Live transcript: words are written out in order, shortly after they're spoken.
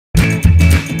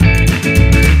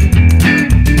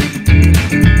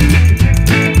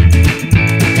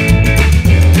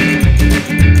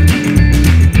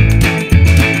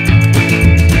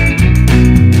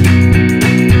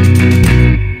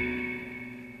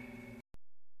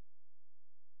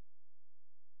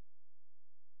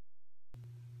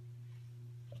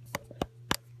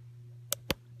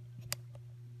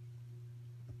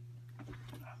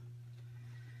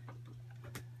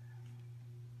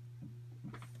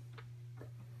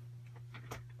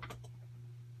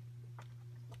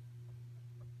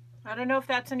I don't know if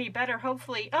that's any better.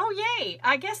 Hopefully. Oh, yay.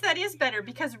 I guess that is better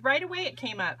because right away it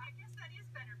came up.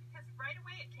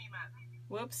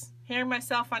 Whoops. Hearing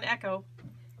myself on echo.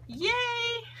 Yay.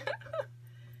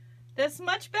 That's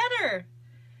much better.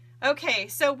 Okay,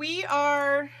 so we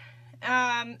are,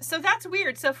 so that's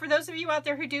weird. So for those of you out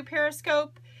there who do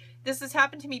Periscope, this has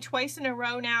happened to me twice in a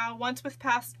row now, once with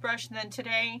Past Brush and then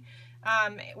today,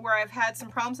 where I've had some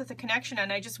problems with the connection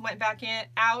and I just went back in,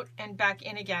 out and back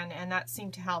in again, and that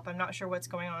seemed to help. I'm not sure what's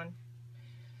going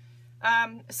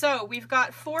on. So we've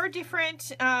got 4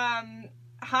 different,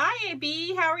 hi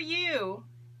B, how are you?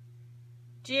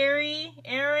 Jerry,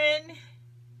 Aaron,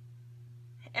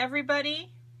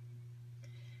 everybody.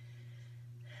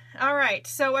 All right,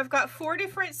 so I've got 4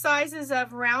 different sizes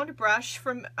of round brush.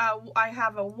 From I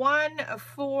have a 1, a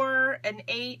 4, an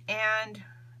 8, and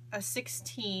a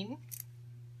 16.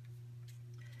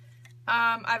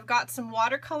 I've got some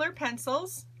watercolor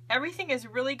pencils. Everything is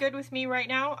really good with me right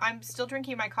now. I'm still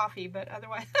drinking my coffee, but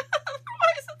otherwise,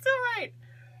 otherwise it's all right.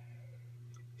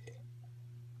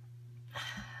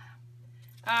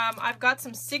 I've got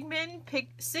some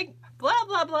blah,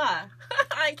 blah, blah.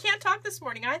 I can't talk this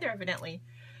morning either, evidently.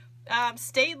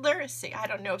 Staedtler, I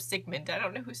don't know Sigmund. I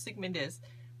don't know who Sigmund is.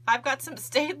 I've got some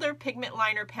Staedtler pigment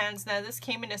liner pens. Now this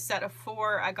came in a set of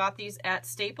 4. I got these at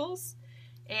Staples,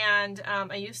 and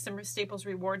I used some Staples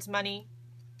Rewards money.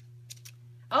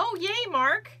 Oh, yay,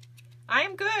 Mark. I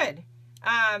am good.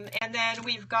 And then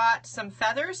we've got some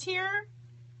feathers here.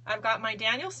 I've got my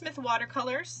Daniel Smith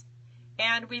watercolors,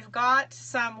 and we've got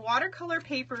some watercolor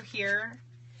paper here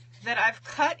that I've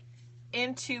cut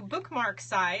into bookmark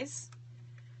size.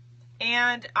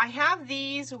 And I have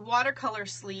these watercolor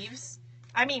sleeves.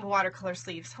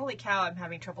 Holy cow, I'm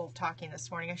having trouble talking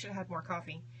this morning. I should have had more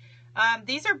coffee.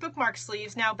 These are bookmark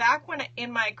sleeves. Now, back when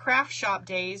in my craft shop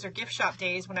days or gift shop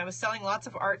days, when I was selling lots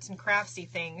of arts and craftsy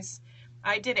things,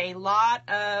 I did a lot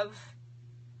of,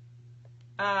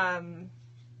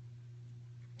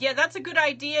 yeah, that's a good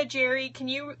idea, Jerry. Can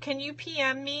you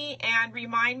PM me and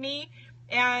remind me?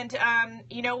 And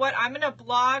you know what? I'm going to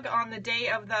blog on the day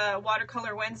of the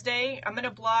Watercolor Wednesday. I'm going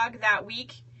to blog that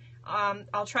week.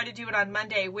 I'll try to do it on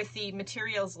Monday with the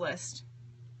materials list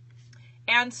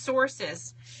and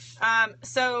sources. I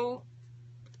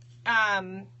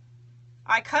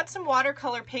cut some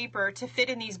watercolor paper to fit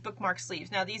in these bookmark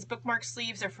sleeves. Now, these bookmark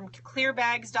sleeves are from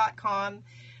clearbags.com.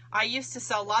 I used to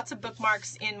sell lots of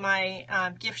bookmarks in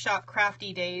my gift shop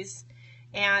crafty days,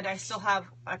 and I still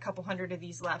have a couple hundred of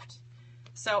these left.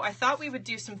 So I thought we would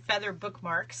do some feather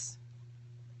bookmarks,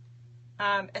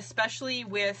 especially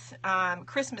with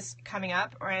Christmas coming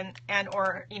up,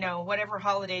 or you know, whatever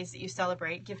holidays that you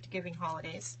celebrate, gift-giving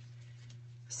holidays.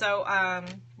 So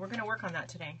we're going to work on that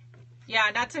today.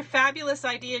 Yeah, that's a fabulous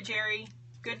idea, Jerry.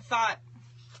 Good thought.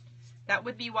 That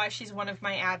would be why she's one of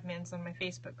my admins on my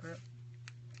Facebook group.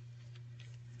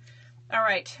 All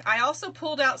right, I also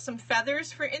pulled out some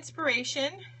feathers for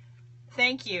inspiration.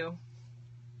 Thank you.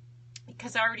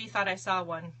 Because I already thought I saw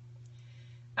one.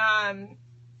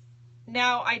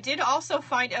 Now, I did also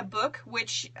find a book,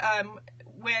 which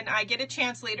when I get a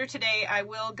chance later today, I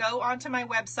will go onto my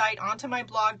website, onto my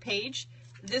blog page.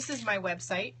 This is my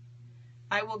website.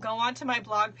 I will go onto my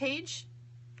blog page,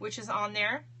 which is on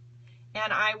there,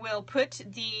 and I will put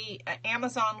the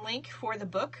Amazon link for the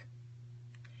book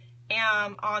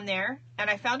on there. And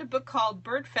I found a book called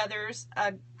Bird Feathers,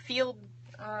 a field...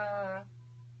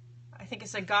 I think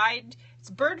it's a guide. It's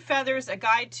Bird Feathers, a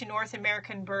guide to North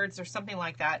American birds, or something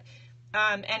like that.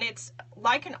 And it's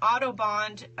like an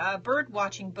Autobond bird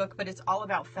watching book, but it's all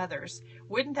about feathers.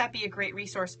 Wouldn't that be a great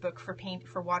resource book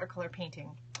for watercolor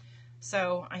painting?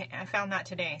 So I found that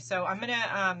today. So I'm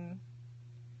gonna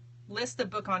list the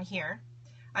book on here.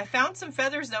 I found some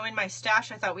feathers though in my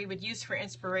stash I thought we would use for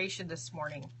inspiration this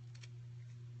morning.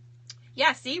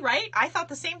 Yeah, see, right? I thought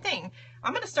the same thing.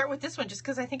 I'm going to start with this one just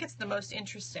because I think it's the most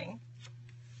interesting.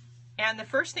 And the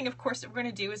first thing, of course, that we're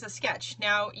going to do is a sketch.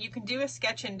 Now, you can do a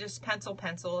sketch in just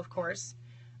pencil, of course,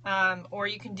 or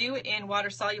you can do it in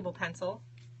water-soluble pencil.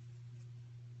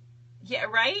 Yeah,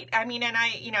 right? I mean, and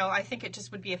I think it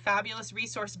just would be a fabulous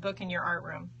resource book in your art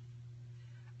room.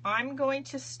 I'm going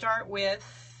to start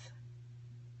with,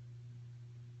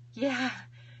 yeah,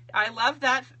 I love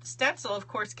that stencil, of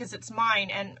course, because it's mine.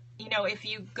 And, you know, if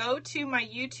you go to my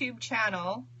YouTube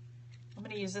channel, I'm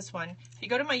going to use this one. If you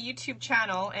go to my YouTube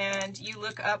channel and you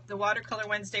look up the Watercolor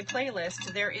Wednesday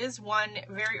playlist, there is one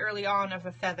very early on of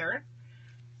a feather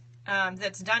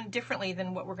that's done differently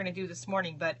than what we're going to do this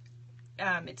morning, but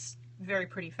it's very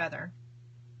pretty feather.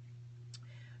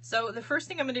 So the first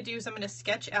thing I'm going to do is I'm going to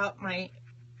sketch out my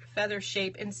feather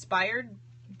shape inspired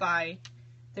by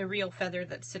the real feather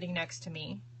that's sitting next to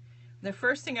me. The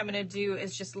first thing I'm going to do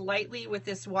is just lightly with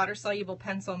this water-soluble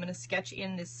pencil, I'm going to sketch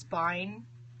in this spine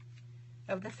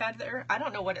of the feather. I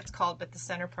don't know what it's called, but the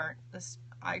center part, this,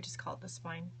 I just call it the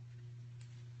spine.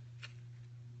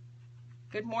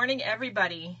 Good morning,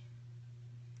 everybody.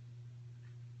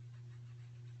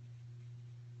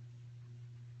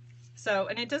 So,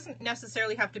 and it doesn't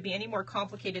necessarily have to be any more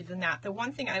complicated than that. The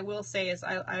one thing I will say is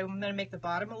I'm going to make the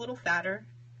bottom a little fatter.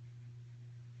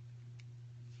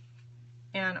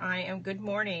 And I am good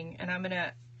morning, and I'm going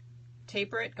to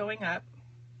taper it going up.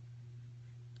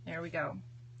 There we go.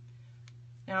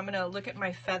 Now I'm going to look at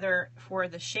my feather for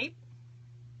the shape.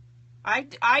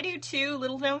 I do too.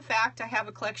 Little known fact, I have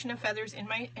a collection of feathers in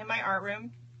my art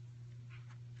room.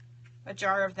 A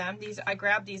jar of them. I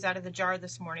grabbed these out of the jar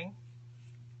this morning.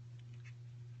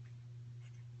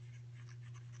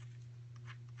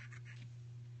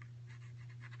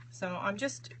 So I'm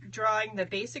just drawing the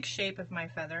basic shape of my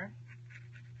feather.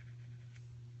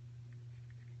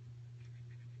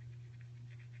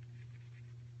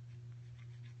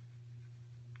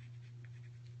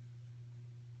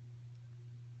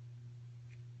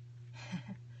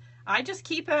 I just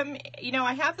keep them, you know,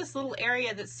 I have this little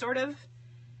area that's sort of,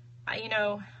 you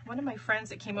know, one of my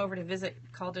friends that came over to visit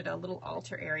called it a little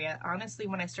altar area. Honestly,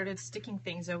 when I started sticking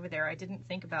things over there, I didn't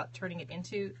think about turning it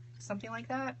into something like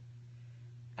that.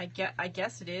 I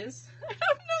guess it is. I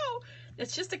don't know.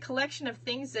 It's just a collection of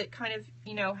things that kind of,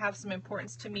 you know, have some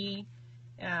importance to me.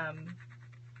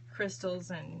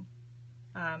 Crystals and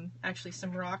actually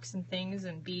some rocks and things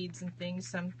and beads and things.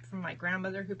 Some from my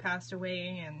grandmother who passed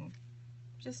away, and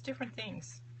just different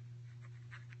things.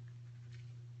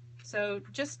 So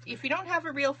just, if you don't have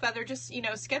a real feather, just, you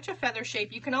know, sketch a feather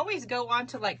shape. You can always go on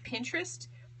to, like, Pinterest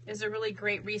is a really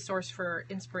great resource for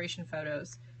inspiration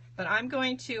photos. But I'm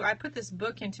going to, I put this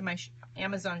book into my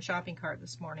Amazon shopping cart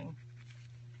this morning.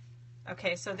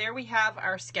 Okay, so there we have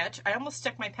our sketch. I almost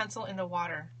stuck my pencil in the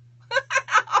water.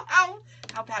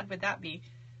 How bad would that be?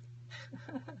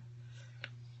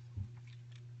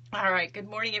 All right, good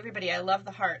morning, everybody. I love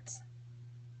the hearts.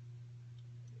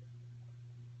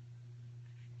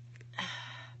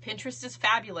 Pinterest is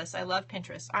fabulous. I love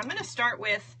Pinterest. I'm going to start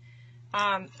with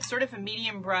sort of a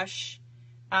medium brush.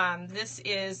 This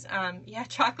is, yeah,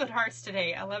 chocolate hearts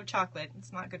today. I love chocolate.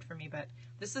 It's not good for me, but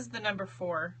this is the number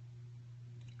 4.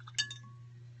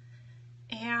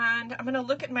 And I'm going to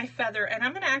look at my feather, and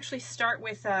I'm going to actually start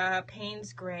with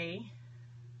Payne's Gray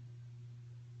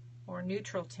or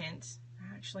neutral tint.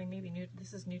 Actually, maybe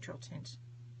this is neutral tint.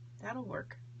 That'll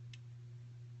work.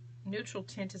 Neutral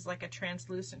tint is like a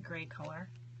translucent gray color.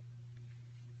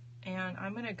 And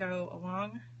I'm going to go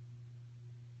along.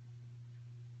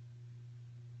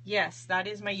 Yes, that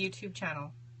is my YouTube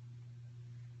channel.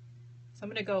 So I'm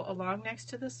going to go along next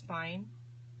to the spine,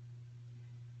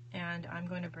 and I'm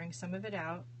going to bring some of it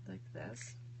out like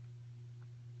this.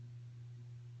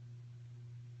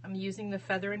 I'm using the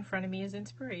feather in front of me as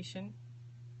inspiration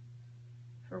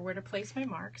for where to place my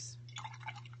marks.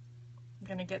 I'm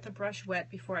going to get the brush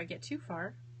wet before I get too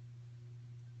far.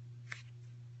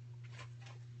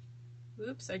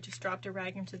 Oops, I just dropped a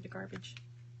rag into the garbage.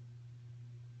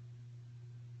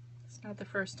 It's not the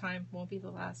first time, won't be the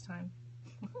last time.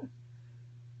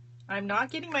 I'm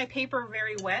not getting my paper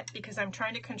very wet because I'm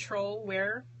trying to control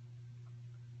where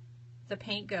the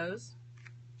paint goes.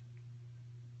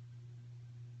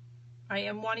 I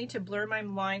am wanting to blur my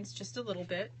lines just a little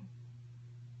bit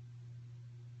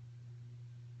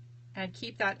and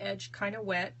keep that edge kind of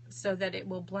wet so that it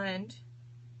will blend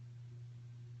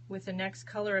with the next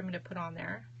color I'm going to put on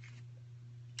there,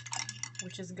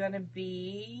 which is going to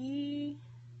be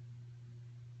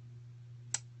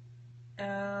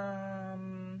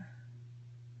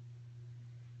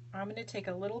I'm going to take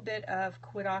a little bit of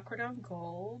quinacridone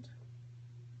gold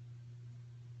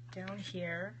down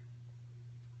here.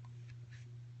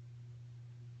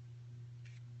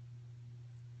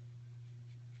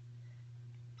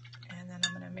 And then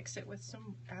I'm going to mix it with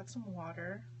add some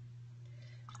water.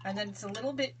 And then it's a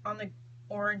little bit on the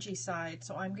orangey side,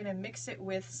 so I'm going to mix it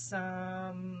with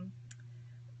some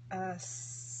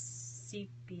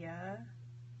sepia,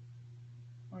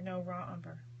 or no, raw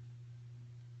umber.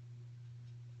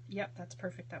 Yep, that's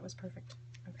perfect. That was perfect.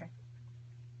 Okay.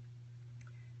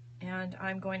 And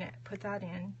I'm going to put that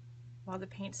in while the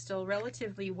paint's still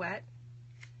relatively wet.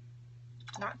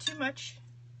 Not too much.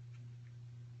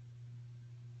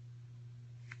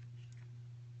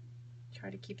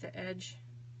 Try to keep the edge.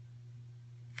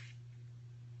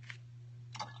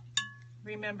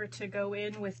 Remember to go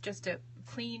in with just a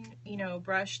clean,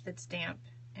 brush that's damp,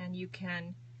 and you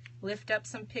can lift up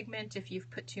some pigment if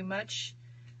you've put too much.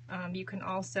 You can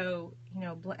also, you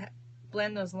know,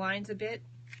 blend those lines a bit.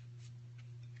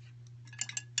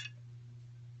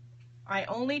 I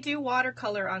only do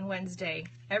watercolor on Wednesday.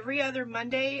 Every other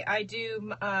Monday I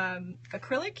do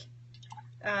acrylic,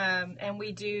 and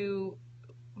we do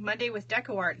Monday with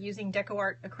DecoArt using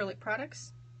DecoArt acrylic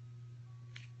products.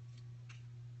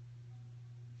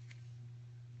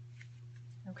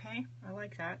 Okay, I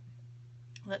like that.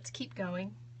 Let's keep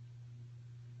going.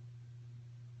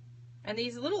 And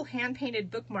these little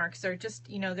hand-painted bookmarks are just,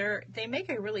 you know, they make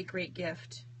a really great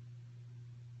gift.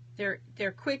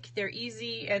 They're quick, they're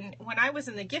easy, and when I was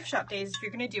in the gift shop days, if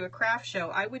you're going to do a craft show,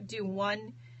 I would do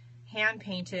one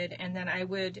hand-painted, and then I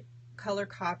would color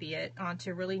copy it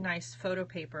onto really nice photo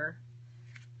paper,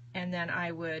 and then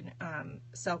I would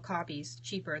sell copies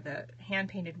cheaper. The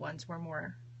hand-painted ones were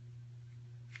more.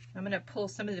 I'm going to pull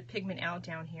some of the pigment out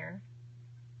down here.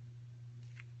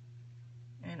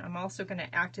 And I'm also going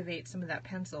to activate some of that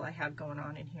pencil I have going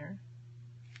on in here.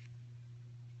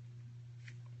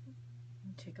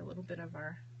 Take a little bit of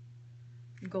our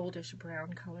goldish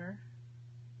brown color.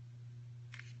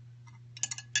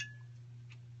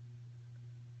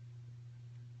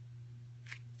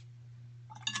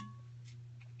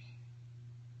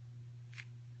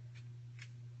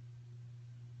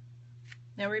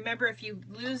 Now remember, if you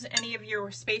lose any of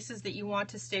your spaces that you want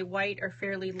to stay white or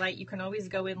fairly light, you can always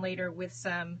go in later with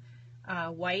some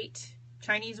white,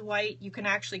 Chinese white. You can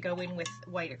actually go in with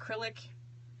white acrylic.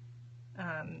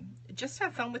 Just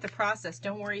have fun with the process.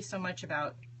 Don't worry so much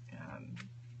about,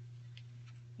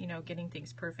 you know, getting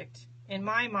things perfect. In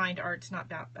my mind, art's not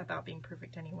about being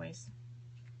perfect anyways.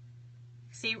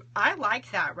 See, I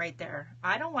like that right there.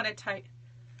 I don't want to type.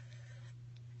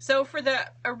 So for the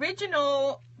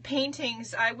original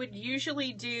paintings, I would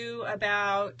usually do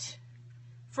about,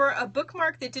 for a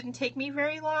bookmark that didn't take me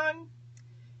very long,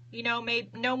 you know, maybe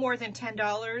no more than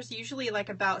 $10, usually like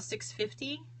about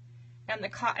 $6.50, and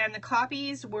the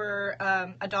copies were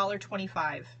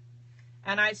 $1.25,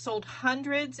 and I sold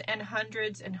hundreds and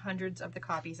hundreds and hundreds of the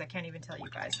copies. I can't even tell you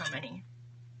guys how many.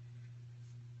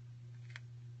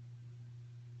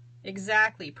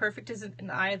 Exactly, perfect is in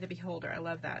the eye of the beholder. I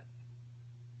love that.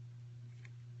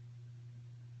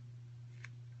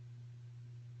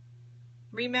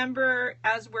 Remember,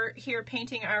 as we're here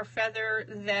painting our feather,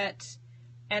 that,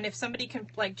 and if somebody can,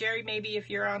 like Jerry, maybe if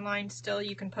you're online still,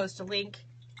 you can post a link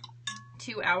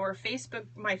to our Facebook,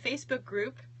 my Facebook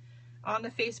group. On the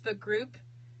Facebook group,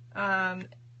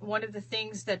 one of the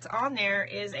things that's on there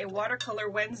is a Watercolor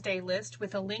Wednesday list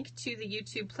with a link to the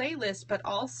YouTube playlist, but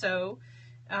also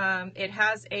it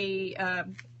has a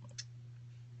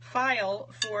file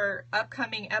for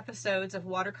upcoming episodes of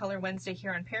Watercolor Wednesday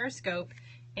here on Periscope,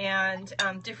 and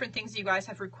different things you guys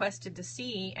have requested to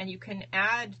see, and you can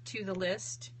add to the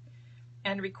list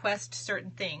and request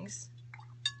certain things.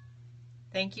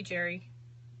 Thank you, Jerry.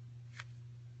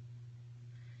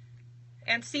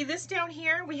 And see this down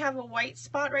here? We have a white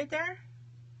spot right there.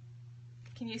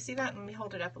 Can you see that? Let me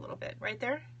hold it up a little bit. Right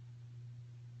there.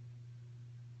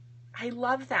 I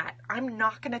love that. I'm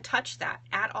not going to touch that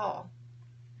at all.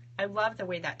 I love the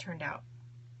way that turned out.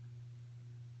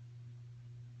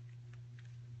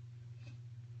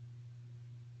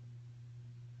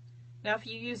 Now, if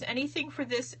you use anything for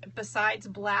this besides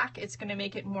black, it's going to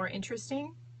make it more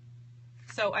interesting.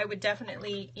 So I would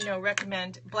definitely, you know,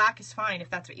 recommend, black is fine if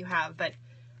that's what you have, but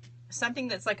something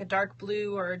that's like a dark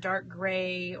blue or a dark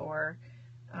gray, or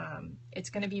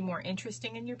it's going to be more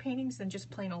interesting in your paintings than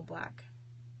just plain old black.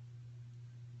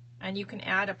 And you can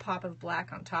add a pop of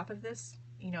black on top of this,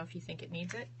 you know, if you think it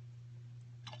needs it.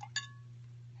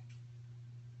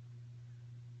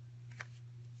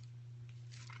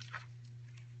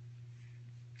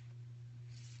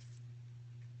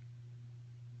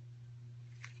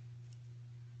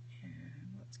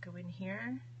 Go in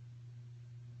here.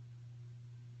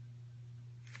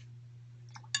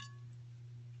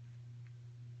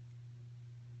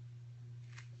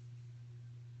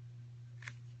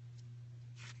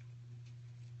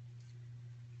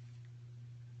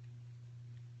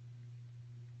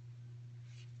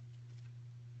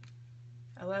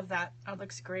 I love that. That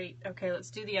looks great. Okay, let's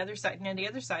do the other side. Now the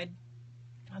other side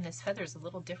on this feather is a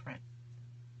little different.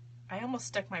 I almost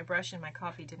stuck my brush in my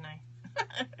coffee, didn't I?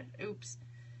 Oops.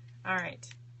 All right,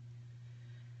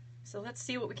 so let's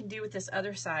see what we can do with this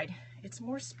other side. It's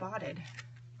more spotted.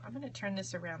 I'm going to turn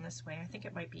this around this way. I think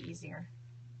it might be easier.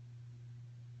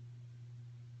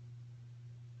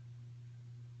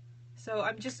 So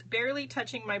I'm just barely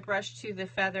touching my brush to the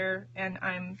feather, and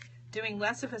I'm doing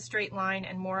less of a straight line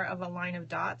and more of a line of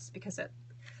dots, because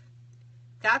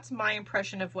that's my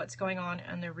impression of what's going on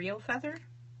the real feather.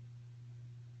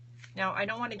 Now, I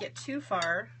don't want to get too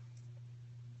far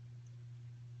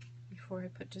before I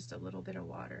put just a little bit of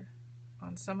water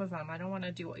on some of them. I don't want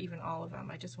to do even all of them.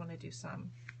 I just want to do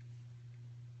some.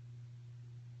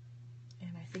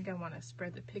 And I think I want to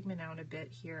spread the pigment out a bit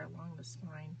here along the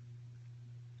spine.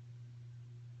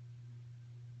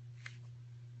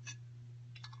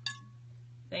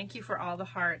 Thank you for all the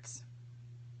hearts.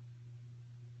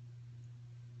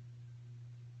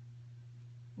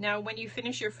 Now, when you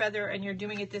finish your feather and you're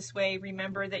doing it this way,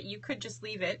 remember that you could just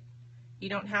leave it. You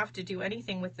don't have to do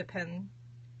anything with the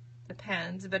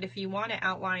pens, but if you want to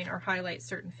outline or highlight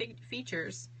certain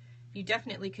features, you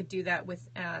definitely could do that with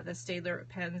the Staedtler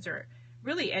pens, or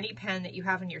really any pen that you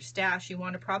have in your stash. You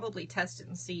want to probably test it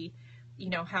and see, you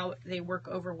know, how they work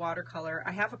over watercolor.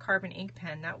 I have a carbon ink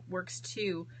pen that works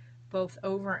too, both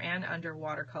over and under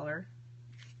watercolor.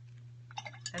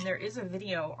 And there is a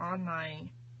video on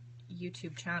my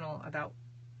YouTube channel about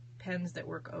pens that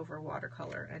work over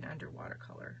watercolor and under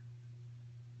watercolor.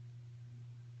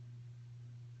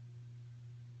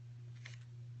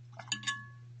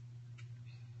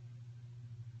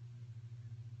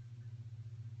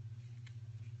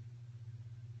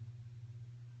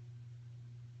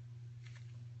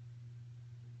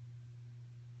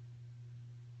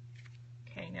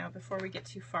 Okay, now before we get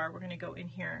too far, we're going to go in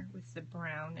here with the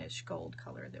brownish gold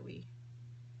color that we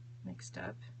mixed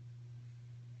up.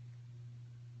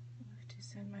 I have to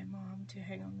send my mom to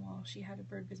hang on wall. She had a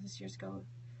bird business years ago.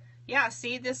 Yeah,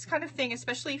 see, this kind of thing,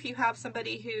 especially if you have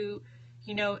somebody who,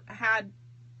 you know, had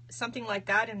something like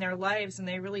that in their lives and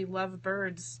they really love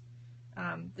birds,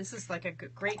 this is like a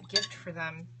great gift for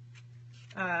them.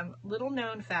 Little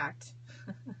known fact,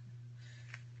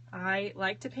 I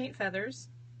like to paint feathers.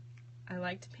 I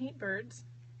like to paint birds.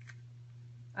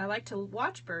 I like to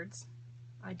watch birds.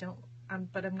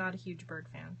 But I'm not a huge bird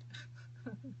fan.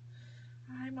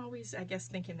 I'm always, I guess,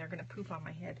 thinking they're going to poop on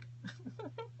my head.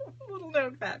 Little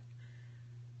known fact.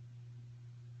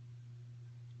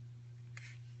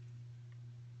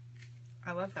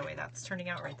 I love the way that's turning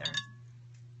out right there.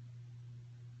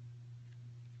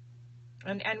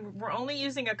 And we're only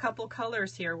using a couple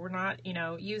colors here. We're not, you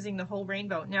know, using the whole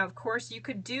rainbow. Now, of course, you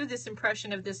could do this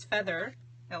impression of this feather.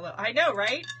 Hello, I know,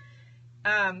 right?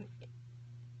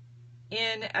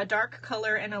 In a dark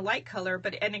color and a light color,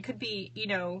 and it could be, you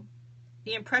know,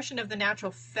 the impression of the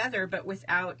natural feather, but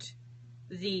without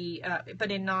the,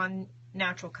 but in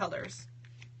non-natural colors.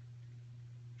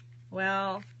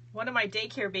 Well, one of my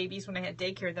daycare babies, when I had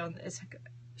daycare though,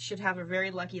 should have a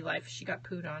very lucky life. She got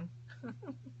pooed on.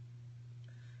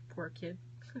 Poor kid.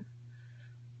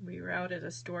 We were out at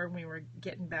a store and we were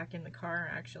getting back in the car,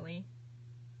 actually.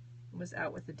 Was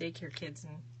out with the daycare kids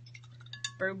and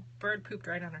bird pooped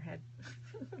right on her head.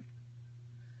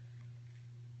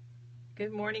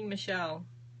 Good morning, Michelle.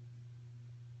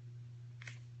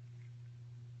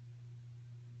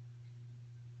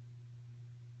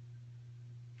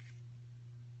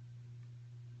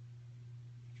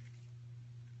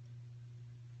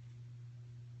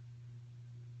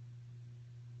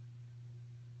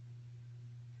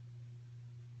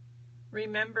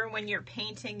 Remember when you're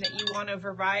painting that you want a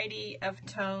variety of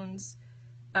tones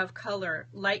of color,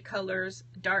 light colors,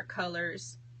 dark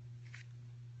colors.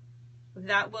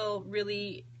 That will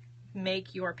really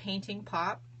make your painting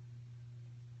pop.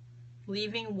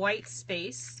 Leaving white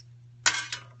space.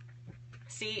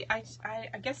 See, I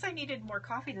guess I needed more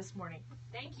coffee this morning.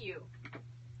 Thank you.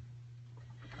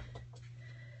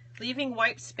 Leaving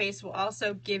white space will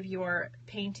also give your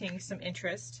painting some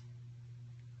interest.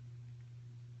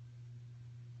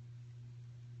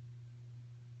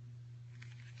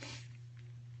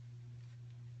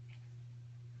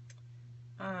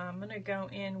 I'm going to go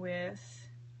in with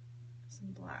some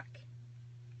black.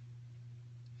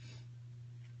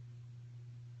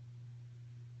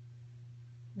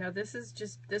 Now this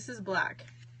is black.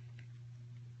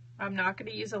 I'm not going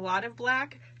to use a lot of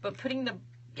black, but putting the,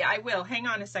 yeah, I will. Hang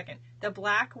on a second. The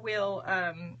black will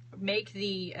make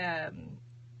the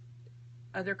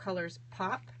other colors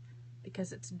pop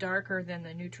because it's darker than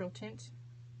the neutral tint.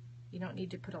 You don't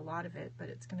need to put a lot of it, but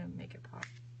it's going to make it pop.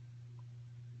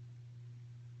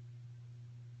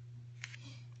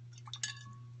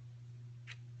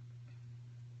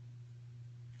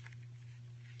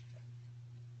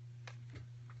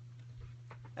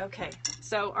 Okay,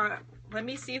 so let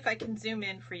me see if I can zoom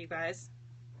in for you guys.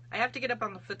 I have to get up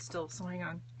on the footstool, so hang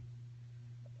on.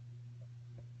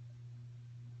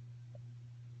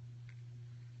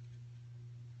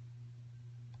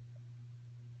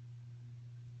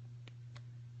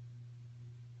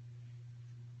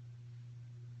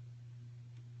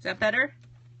 Is that better?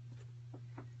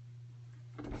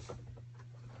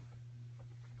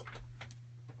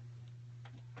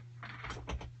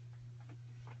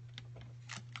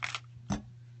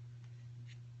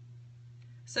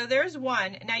 So there's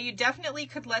one. Now you definitely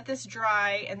could let this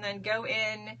dry and then go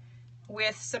in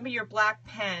with some of your black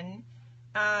pen.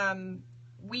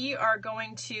 We are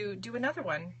going to do another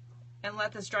one and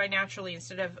let this dry naturally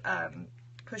instead of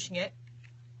pushing it.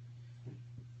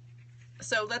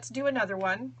 So let's do another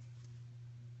one.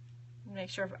 Make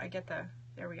sure I get there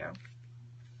we go.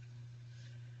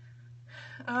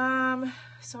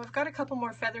 So I've got a couple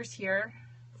more feathers here.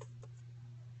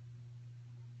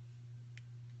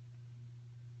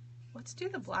 Let's do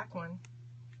the black one.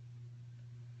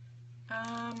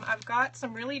 I've got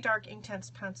some really dark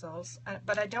Inktense pencils,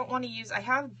 but I don't want to use, I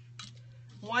have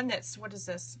one that's, what is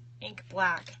this? Ink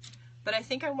black. But I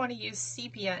think I want to use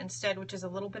sepia instead, which is a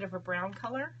little bit of a brown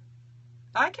color.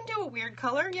 I can do a weird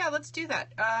color. Yeah, let's do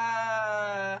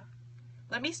that.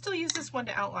 Let me still use this one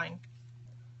to outline.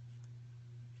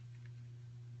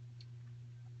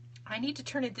 I need to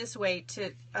turn it this way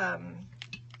to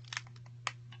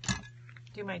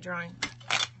do my drawing.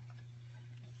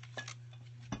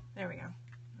 There we go.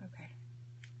 Okay.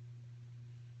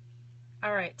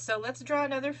 All right, so let's draw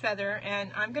another feather,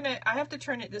 and I have to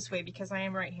turn it this way because I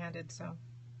am right-handed, so.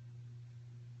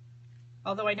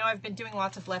 Although I know I've been doing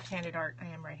lots of left-handed art, I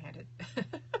am right-handed.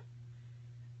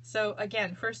 So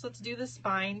again, first let's do the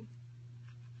spine.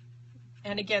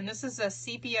 And again, this is a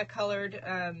sepia-colored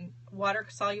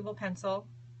water-soluble pencil.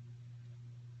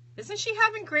 Isn't she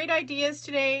having great ideas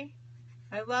today?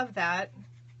 I love that.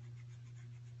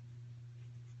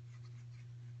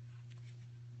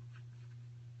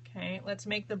 Okay, let's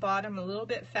make the bottom a little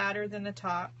bit fatter than the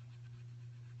top.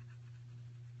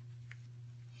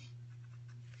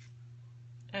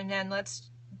 And then let's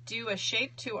do a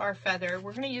shape to our feather.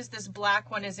 We're going to use this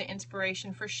black one as an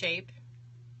inspiration for shape.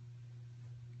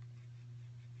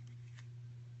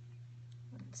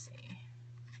 Let's see.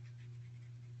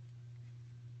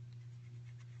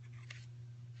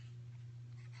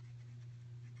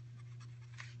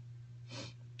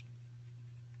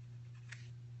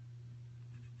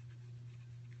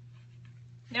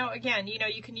 Now again, you know,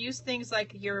 you can use things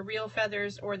like your real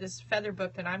feathers or this feather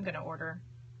book that I'm going to order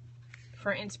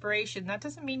for inspiration. That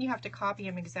doesn't mean you have to copy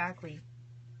them exactly.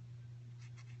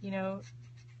 You know,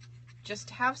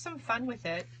 just have some fun with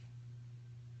it.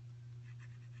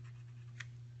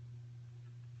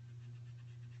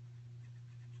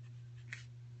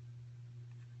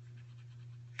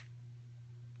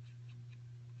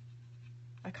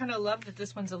 I kind of love that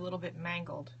this one's a little bit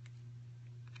mangled.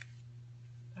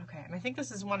 Okay, and I think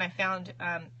this is one I found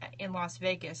in Las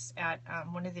Vegas at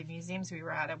one of the museums we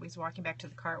were at. I was walking back to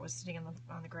the car, it was sitting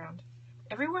on the ground.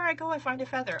 Everywhere I go, I find a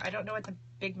feather. I don't know what the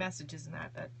big message is in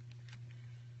that, but.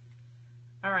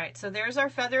 All right, so there's our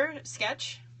feather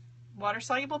sketch.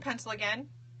 Water-soluble pencil again.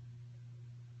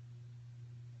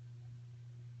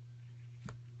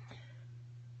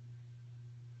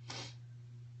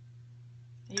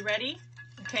 You ready?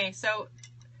 Okay, so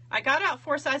I got out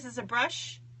 4 sizes of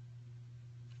brush.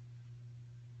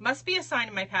 Must be a sign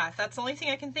in my path. That's the only thing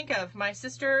I can think of. My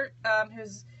sister,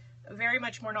 who's very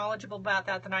much more knowledgeable about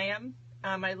that than I am,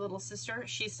 my little sister,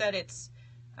 she said it's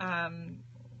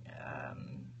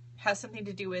has something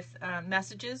to do with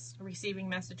messages, receiving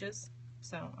messages.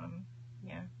 So,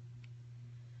 yeah.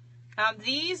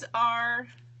 These are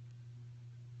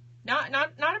not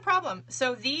a problem.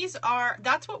 So these are,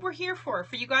 that's what we're here for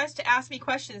you guys to ask me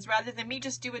questions rather than me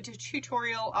just do a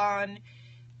tutorial on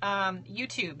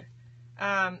YouTube.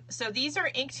 So these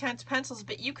are Inktense pencils,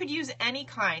 but you could use any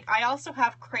kind. I also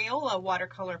have Crayola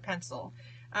watercolor pencil.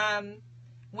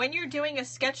 When you're doing a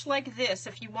sketch like this,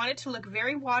 if you want it to look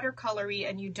very watercolory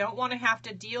and you don't want to have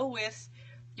to deal with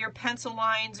your pencil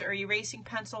lines or erasing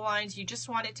pencil lines, you just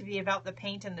want it to be about the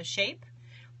paint and the shape,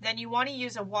 then you want to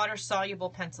use a water-soluble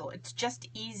pencil. It's just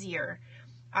easier.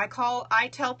 I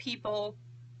tell people,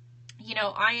 you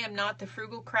know, I am not the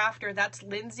frugal crafter. That's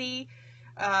Lindsay.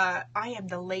 I am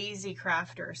the lazy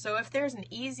crafter. So if there's an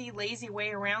easy, lazy way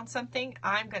around something,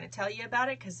 I'm going to tell you about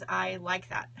it because I like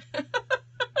that.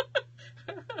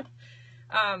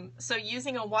 So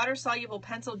using a water-soluble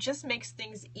pencil just makes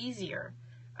things easier.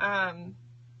 Crayola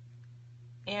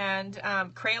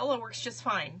works just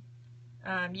fine.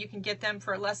 You can get them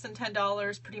for less than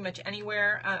 $10 pretty much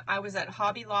anywhere. I was at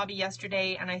Hobby Lobby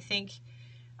yesterday, and I think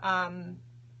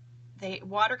the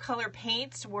watercolor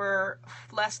paints were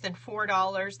less than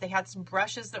 $4. They had some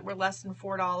brushes that were less than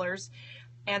 $4,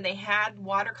 and they had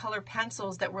watercolor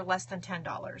pencils that were less than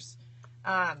 $10.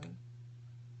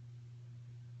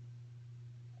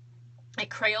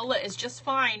 Crayola is just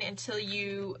fine until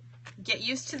you get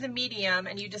used to the medium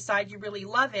and you decide you really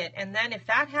love it, and then if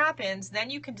that happens, then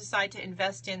you can decide to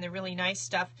invest in the really nice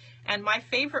stuff. And my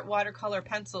favorite watercolor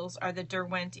pencils are the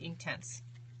Derwent Inktense.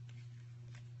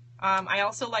 I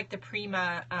also like the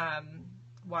Prima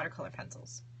watercolor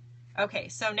pencils. Okay,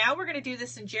 so now we're going to do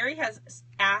this, and Jerry has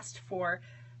asked for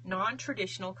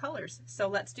non-traditional colors. So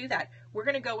let's do that. We're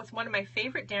going to go with one of my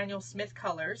favorite Daniel Smith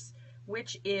colors,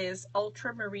 which is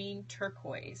ultramarine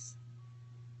turquoise.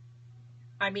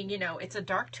 I mean, you know, it's a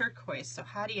dark turquoise, so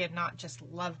how do you not just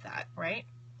love that, right?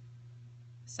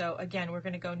 So again, we're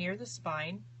going to go near the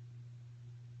spine.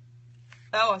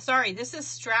 Oh, sorry, this is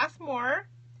Strathmore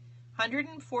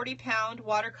 140-pound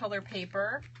watercolor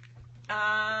paper.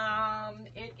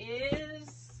 It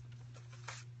is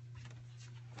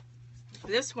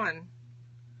this one,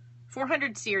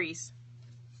 400 series.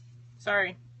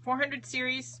 Sorry, 400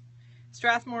 series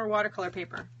Strathmore watercolor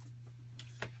paper.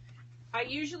 I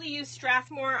usually use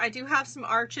Strathmore. I do have some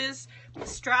Arches.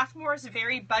 Strathmore is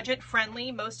very budget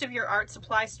friendly. Most of your art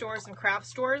supply stores and craft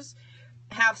stores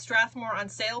have Strathmore on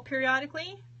sale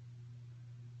periodically.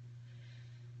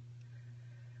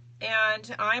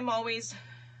 And I'm always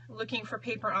looking for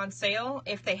paper on sale.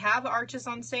 If they have Arches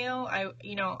on sale,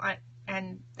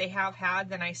 and they have had,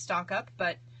 then I stock up,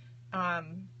 but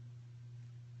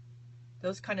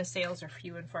those kind of sales are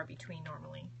few and far between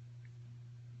normally.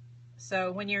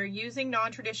 So when you're using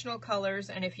non-traditional colors,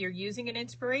 and if you're using an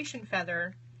inspiration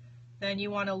feather, then you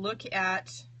want to look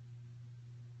at,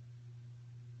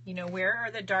 you know, where are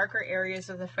the darker areas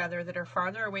of the feather that are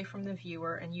farther away from the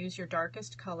viewer, and use your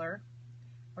darkest color,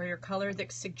 or your color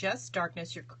that suggests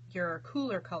darkness, your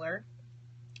cooler color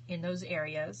in those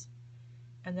areas,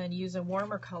 and then use a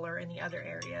warmer color in the other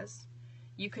areas.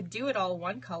 You could do it all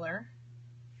one color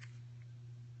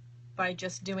by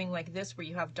just doing like this, where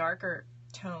you have darker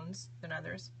tones than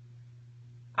others.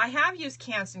 I have used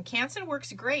Canson. Canson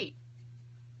works great.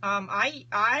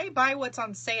 I buy what's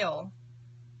on sale.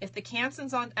 If the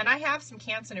Canson's on, and I have some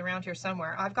Canson around here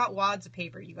somewhere. I've got wads of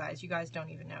paper, you guys. You guys don't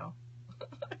even know.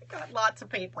 I've got lots of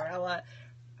paper.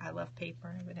 I love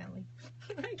paper, evidently.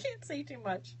 I can't say too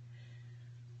much.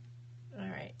 All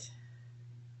right.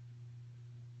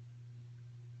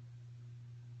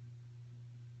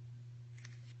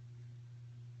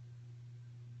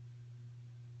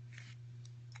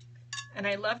 And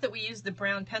I love that we use the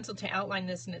brown pencil to outline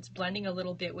this, and it's blending a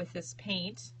little bit with this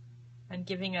paint and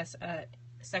giving us a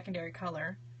secondary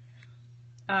color.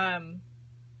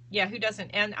 Yeah, who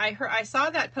doesn't? And I saw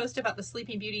that post about the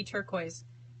Sleeping Beauty turquoise.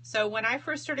 So when I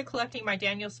first started collecting my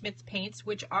Daniel Smith paints,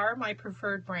 which are my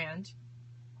preferred brand,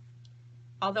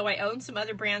 although I own some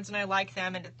other brands and I like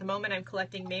them, and at the moment I'm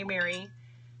collecting Mayberry,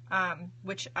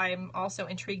 which I'm also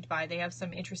intrigued by. They have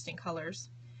some interesting colors.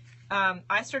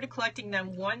 I started collecting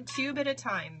them one tube at a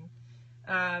time.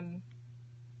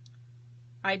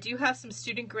 I do have some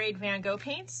student grade Van Gogh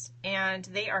paints, and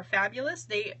they are fabulous.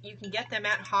 You can get them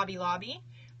at Hobby Lobby.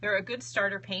 They're a good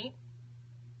starter paint.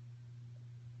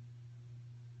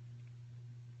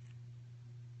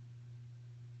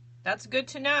 That's good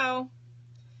to know.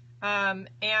 And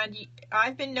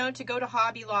I've been known to go to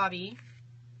Hobby Lobby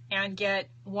and get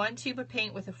one tube of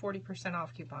paint with a 40%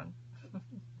 off coupon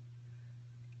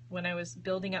when I was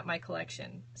building up my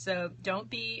collection. So don't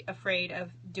be afraid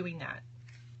of doing that.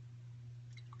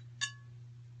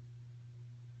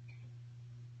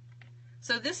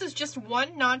 So this is just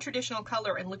one non-traditional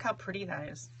color, and look how pretty that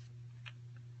is.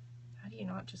 How do you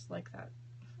not just like that?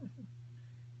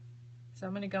 So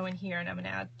I'm going to go in here and I'm going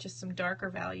to add just some darker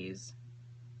values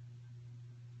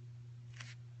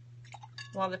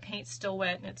while the paint's still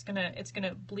wet, and it's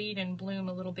gonna bleed and bloom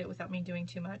a little bit without me doing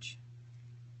too much.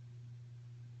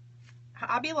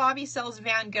 Hobby Lobby sells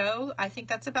Van Gogh. I think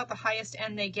that's about the highest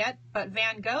end they get, but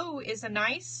Van Gogh is a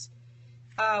nice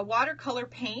watercolor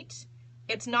paint.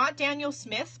 It's not Daniel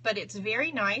Smith, but it's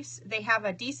very nice. They have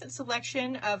a decent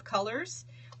selection of colors.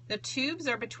 The tubes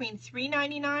are between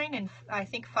 $3.99 and I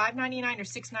think $5.99 or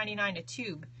 $6.99 a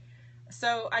tube.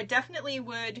 So I definitely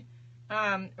would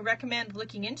recommend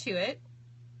looking into it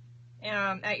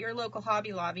at your local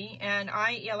Hobby Lobby. And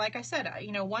yeah, like I said,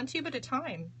 you know, one tube at a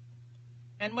time.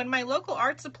 And when my local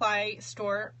art supply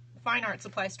store, fine art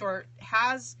supply store,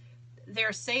 has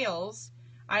their sales,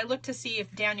 I look to see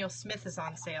if Daniel Smith is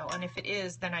on sale, and if it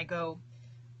is, then I go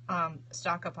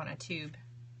stock up on a tube.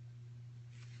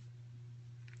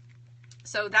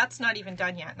 So that's not even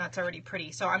done yet, and that's already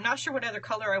pretty. So I'm not sure what other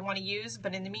color I want to use,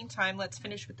 but in the meantime, let's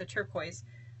finish with the turquoise.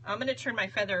 I'm going to turn my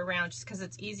feather around just because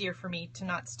it's easier for me to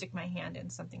not stick my hand in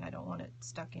something I don't want it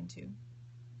stuck into.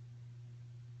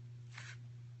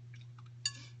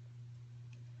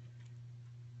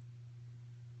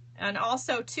 And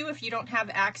also, too, if you don't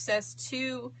have access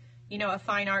to, you know, a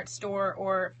fine art store,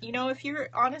 or, you know, if you're,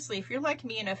 honestly, if you're like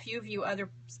me and a few of you others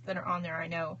that are on there, I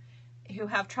know, who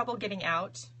have trouble getting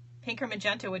out, Pink or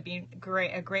magenta would be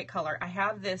great, a great color. I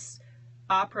have this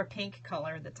opera pink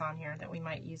color that's on here that we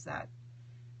might use that.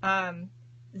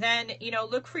 Then, you know,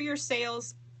 look for your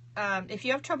sales. If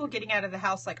you have trouble getting out of the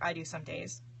house like I do some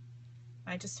days,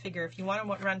 I just figure if you want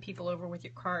to run people over with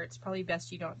your car, it's probably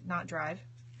best you not drive.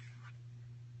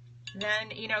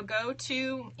 Then, you know, go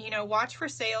to, you know, watch for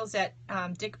sales at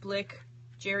Dick Blick,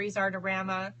 Jerry's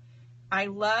Artorama. I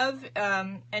love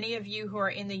any of you who are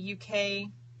in the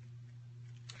UK.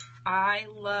 I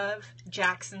love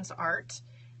Jackson's art.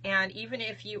 And even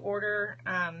if you order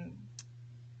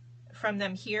from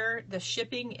them here, the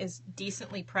shipping is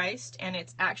decently priced, and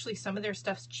it's actually, some of their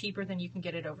stuff's cheaper than you can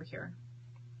get it over here.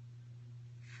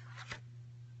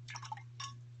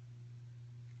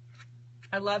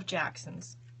 I love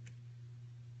Jackson's.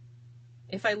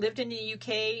 If I lived in the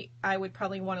UK, I would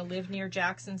probably want to live near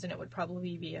Jackson's, and it would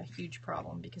probably be a huge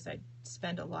problem because I'd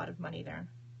spend a lot of money there.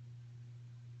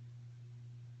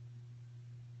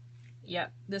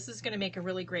 Yep, this is going to make a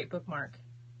really great bookmark.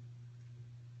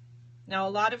 Now, a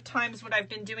lot of times what I've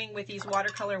been doing with these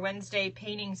Watercolor Wednesday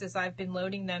paintings is I've been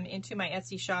loading them into my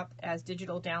Etsy shop as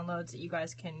digital downloads that you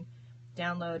guys can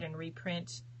download and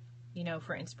reprint, you know,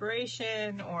 for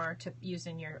inspiration or to use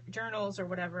in your journals or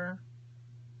whatever.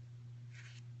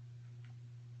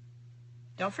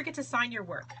 Don't forget to sign your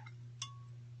work.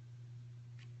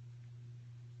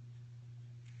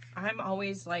 I'm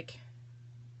always like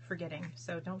forgetting,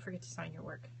 so don't forget to sign your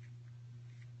work.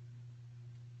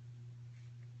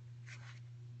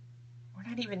 We're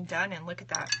not even done, and look at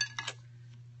that.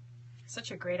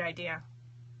 Such a great idea.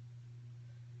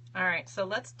 All right, so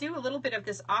let's do a little bit of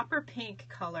this opera pink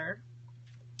color.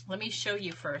 Let me show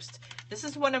you first. This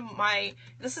is one of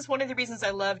the reasons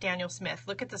I love Daniel Smith.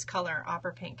 Look at this color,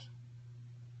 opera pink.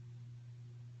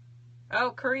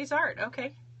 Oh, Curry's art,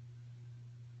 okay.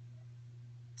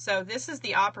 So this is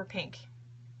the opera pink.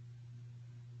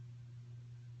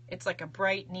 It's like a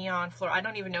bright neon floor. I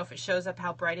don't even know if it shows up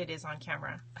how bright it is on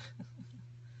camera.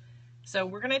 So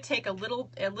we're going to take a little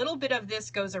bit of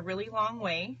this, goes a really long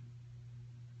way.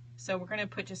 So we're going to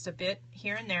put just a bit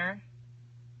here and there,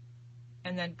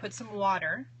 and then put some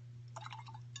water.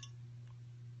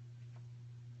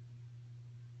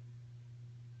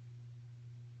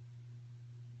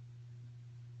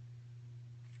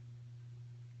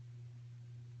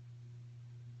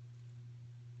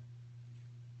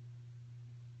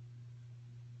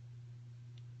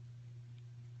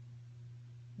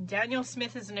 Daniel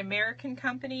Smith is an American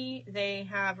company. They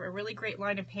have a really great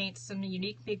line of paints, some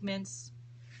unique pigments.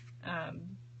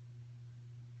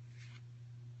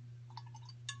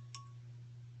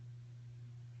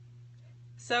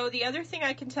 So the other thing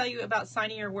I can tell you about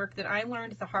signing your work that I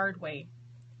learned the hard way.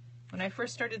 When I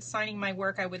first started signing my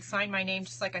work, I would sign my name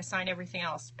just like I sign everything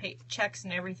else, pay checks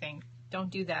and everything. Don't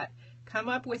do that. Come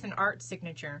up with an art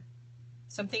signature,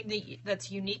 something that's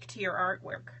unique to your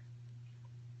artwork,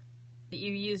 that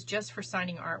you use just for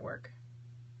signing artwork.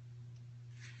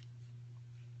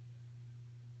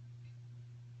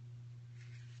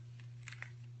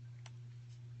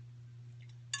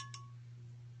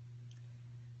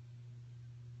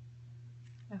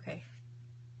 Okay.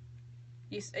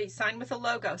 You sign with a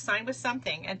logo, sign with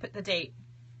something, and put the date.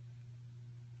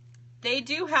 They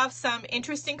do have some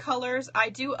interesting colors. I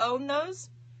do own those,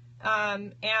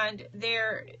 and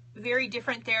they're very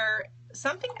different. They're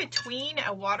something between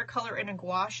a watercolor and a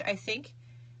gouache, I think.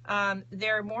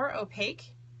 They're more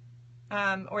opaque,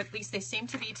 or at least they seem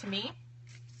to be to me.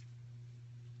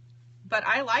 But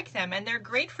I like them, and they're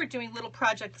great for doing little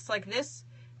projects like this.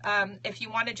 If you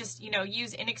want to just, you know,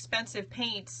 use inexpensive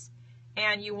paints,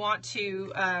 and you want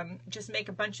to just make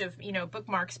a bunch of, you know,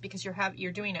 bookmarks because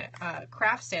you're doing a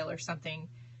craft sale or something.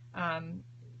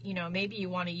 You know, maybe you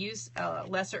want to use a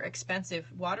lesser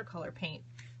expensive watercolor paint.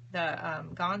 The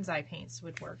Gonzai paints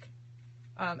would work,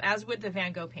 as would the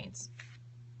Van Gogh paints.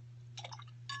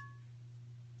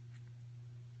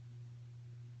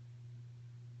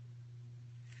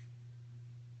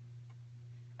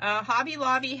 Hobby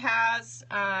Lobby has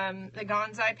the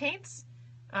Gonzai paints.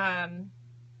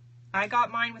 I got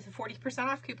mine with a 40%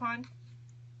 off coupon.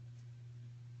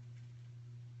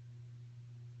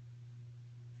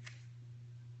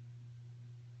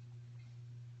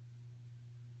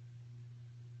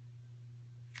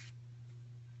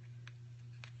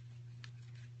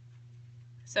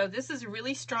 So this is a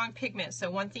really strong pigment. So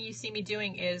one thing you see me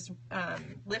doing is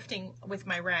lifting with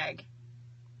my rag,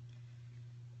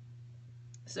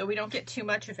 so we don't get too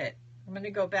much of it. I'm going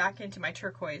to go back into my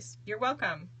turquoise. You're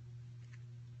welcome.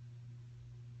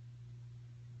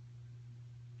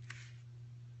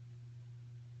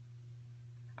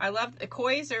 I love the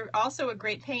kois are also a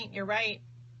great paint. You're right.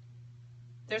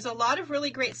 There's a lot of really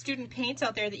great student paints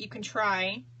out there that you can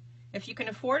try. If you can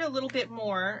afford a little bit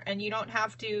more and you don't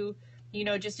have to, you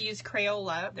know, just use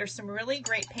Crayola, there's some really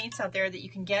great paints out there that you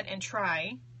can get and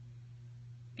try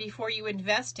before you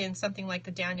invest in something like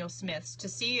the Daniel Smiths to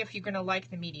see if you're going to like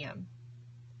the medium.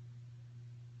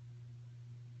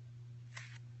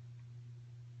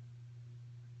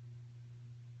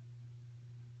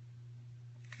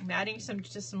 I'm adding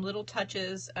just some little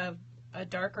touches of a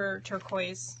darker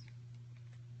turquoise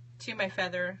to my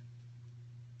feather.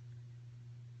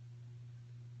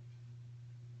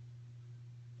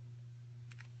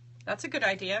 That's a good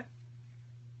idea.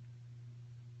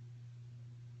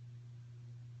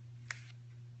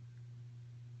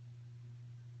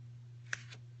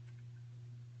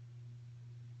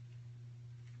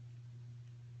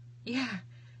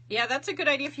 Yeah, that's a good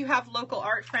idea if you have local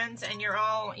art friends and you're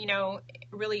all, you know,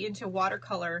 really into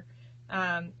watercolor.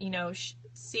 You know,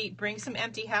 bring some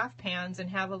empty half pans and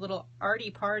have a little arty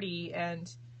party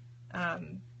and,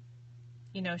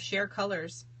 you know, share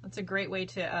colors. That's a great way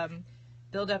to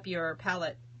build up your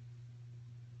palette.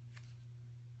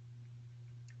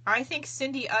 I think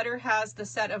Cindy Utter has the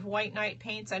set of White Knight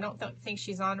paints. I don't think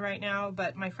she's on right now,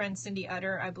 but my friend Cindy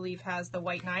Utter, I believe, has the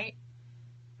White Knight.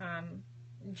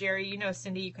 Jerry, you know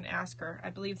Cindy, you can ask her.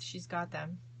 I believe she's got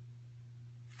them.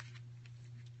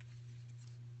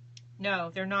 No,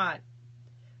 they're not.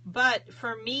 But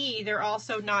for me, they're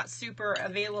also not super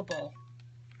available.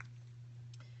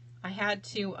 I had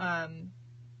to,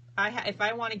 if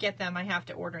I want to get them, I have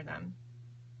to order them.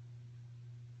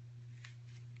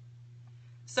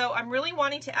 So I'm really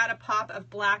wanting to add a pop of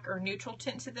black or neutral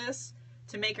tint to this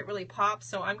to make it really pop.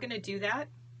 So I'm going to do that.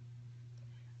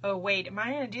 Oh, wait, am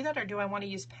I going to do that or do I want to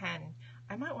use pen?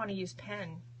 I might want to use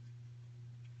pen.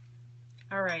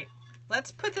 All right,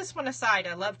 let's put this one aside.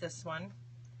 I love this one.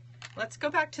 Let's go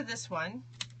back to this one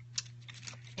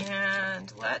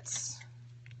and let's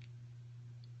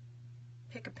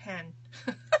pick a pen.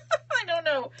 I don't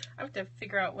know. I have to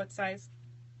figure out what size.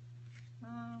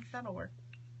 That'll work.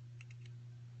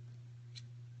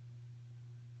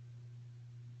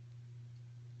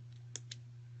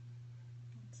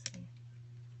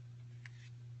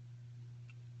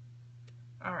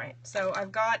 All right, so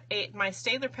I've got my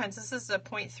Staedtler pens. This is a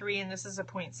 0.3 and this is a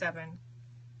 0.7.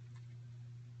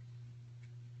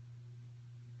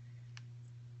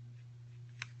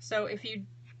 So if you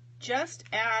just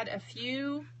add a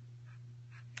few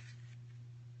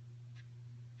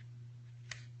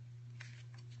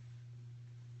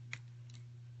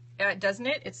doesn't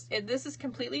it? This is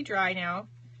completely dry now.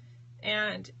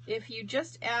 And if you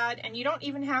just add, and you don't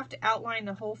even have to outline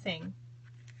the whole thing,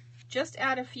 just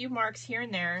add a few marks here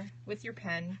and there with your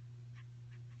pen.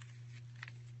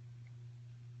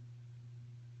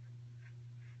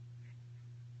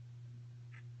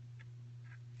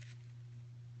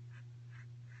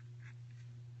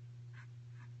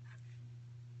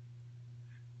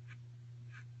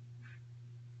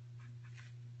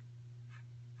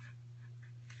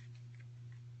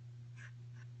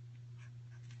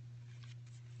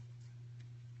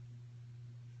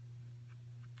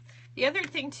 The other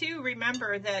thing too,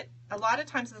 remember that a lot of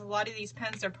times a lot of these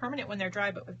pens are permanent when they're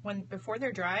dry, but before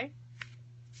they're dry,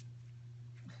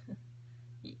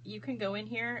 you can go in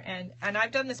here and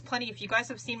I've done this plenty. If you guys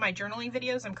have seen my journaling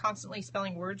videos, I'm constantly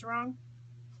spelling words wrong.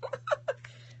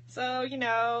 So, you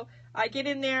know, I get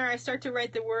in there, I start to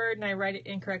write the word and I write it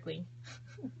incorrectly.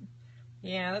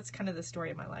 Yeah, that's kind of the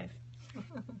story of my life.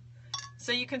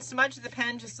 So you can smudge the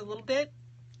pen just a little bit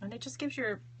and it just gives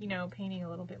your, you know, painting a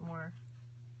little bit more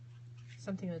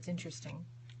something that's interesting.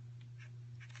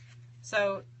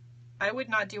 So I would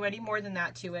not do any more than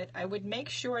that to it. I would make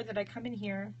sure that I come in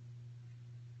here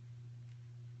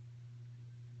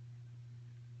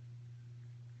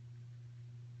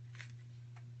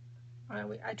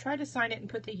I try to sign it and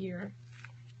put the year.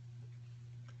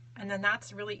 And then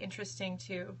that's really interesting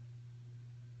too.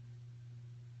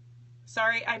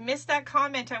 Sorry, I missed that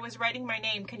comment. I was writing my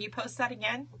name. Can you post that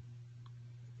again?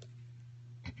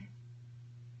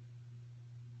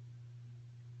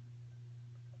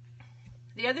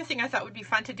 The other thing I thought would be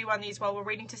fun to do on these while we're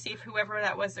waiting to see if whoever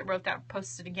that was that wrote that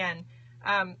posts it again,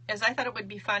 is I thought it would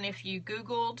be fun if you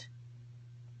Googled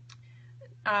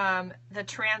the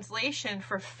translation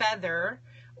for feather,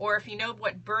 or if you know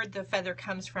what bird the feather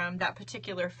comes from, that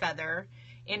particular feather,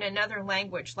 in another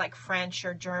language like French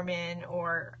or German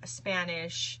or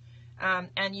Spanish,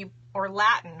 or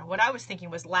Latin. What I was thinking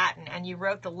was Latin, and you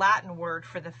wrote the Latin word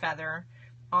for the feather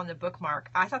on the bookmark.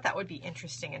 I thought that would be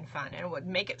interesting and fun, and it would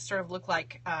make it sort of look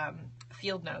like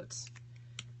field notes.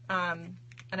 And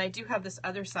I do have this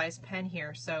other size pen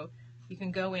here, so you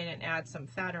can go in and add some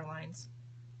fatter lines.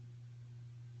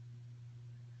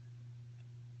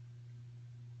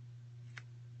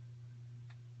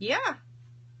 Yeah,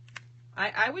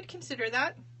 I would consider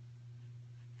that.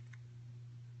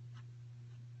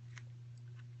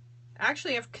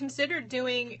 Actually, I've considered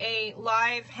doing a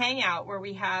live hangout where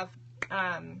we have,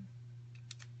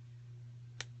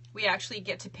 we actually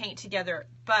get to paint together,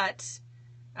 but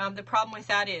the problem with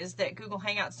that is that Google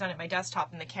Hangout's done at my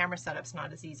desktop and the camera setup's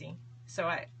not as easy.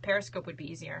 So Periscope would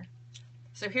be easier.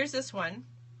 So here's this one.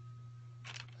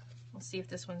 Let's see if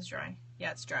this one's dry. Yeah,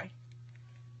 it's dry.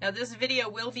 Now this video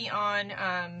will be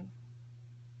on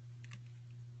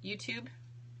YouTube.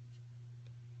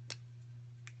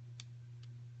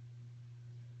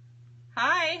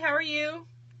 Hi, how are you?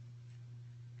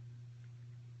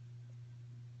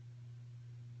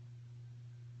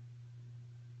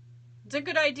 It's a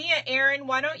good idea, Erin.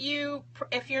 Why don't you,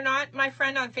 if you're not my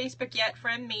friend on Facebook yet,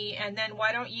 friend me, and then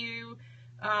why don't you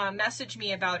message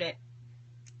me about it?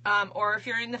 Or if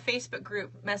you're in the Facebook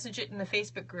group, message it in the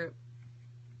Facebook group.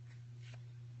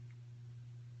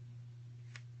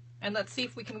 And let's see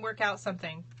if we can work out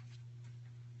something.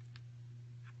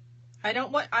 I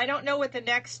don't know what the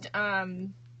next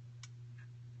Thank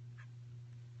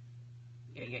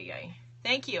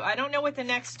you. I don't know what the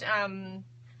next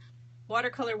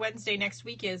Watercolor Wednesday next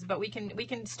week is, but we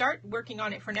can start working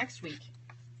on it for next week.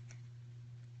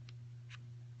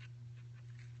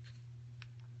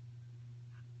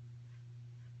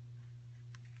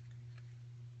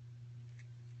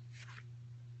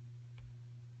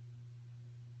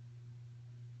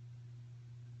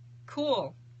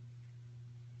 Cool.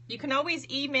 You can always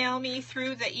email me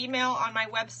through the email on my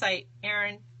website,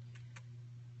 Erin.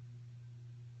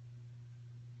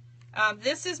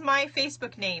 This is my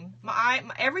Facebook name.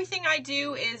 Everything I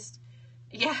do is,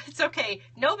 yeah, it's okay.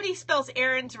 Nobody spells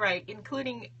Erin's right,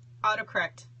 including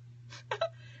autocorrect.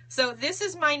 So this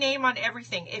is my name on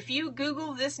everything. If you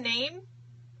Google this name,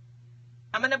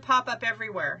 I'm going to pop up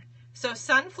everywhere. So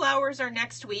sunflowers are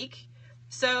next week.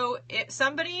 So if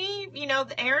somebody, you know,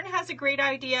 Erin has a great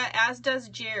idea, as does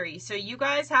Jerry. So you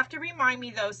guys have to remind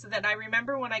me, though, so that I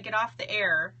remember when I get off the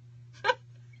air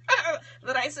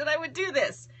that I said I would do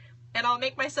this. And I'll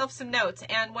make myself some notes.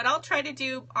 And what I'll try to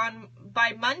do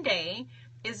by Monday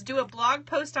is do a blog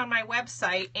post on my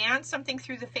website and something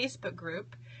through the Facebook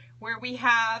group where we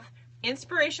have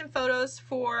inspiration photos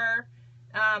for,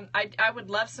 I would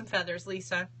love some feathers,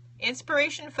 Lisa.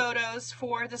 Inspiration photos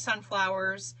for the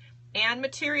sunflowers and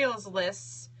materials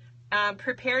lists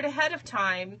prepared ahead of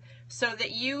time so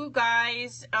that you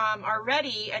guys are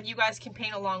ready and you guys can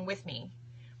paint along with me.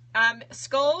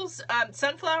 Skulls,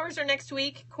 sunflowers are next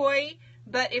week, Koi,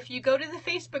 but if you go to the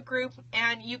Facebook group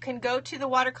and you can go to the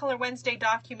Watercolor Wednesday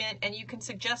document and you can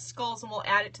suggest skulls and we'll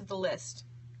add it to the list.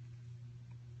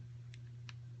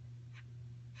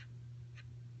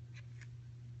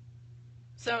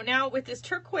 So now with this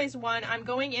turquoise one, I'm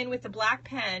going in with the black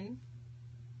pen.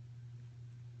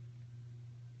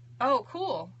 Oh,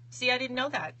 cool. See, I didn't know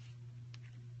that.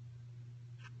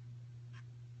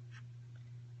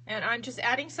 And I'm just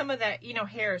adding some of that, you know,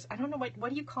 hairs. I don't know, what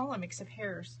do you call them except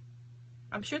hairs?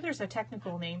 I'm sure there's a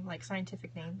technical name, like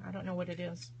scientific name. I don't know what it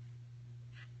is.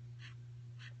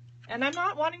 And I'm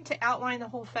not wanting to outline the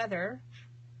whole feather,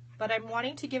 but I'm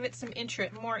wanting to give it some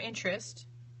more interest.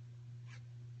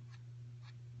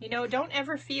 You know, don't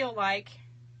ever feel like,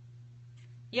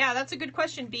 yeah, that's a good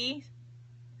question, B.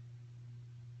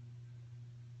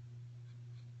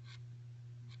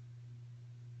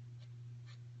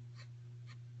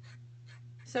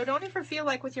 So don't ever feel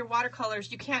like with your watercolors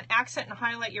you can't accent and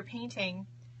highlight your painting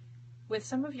with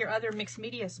some of your other mixed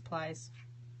media supplies,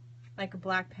 like a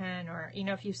black pen, or, you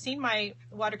know, if you've seen my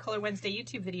Watercolor Wednesday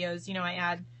YouTube videos, you know, I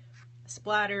add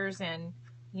splatters and,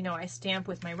 you know, I stamp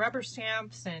with my rubber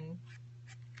stamps, and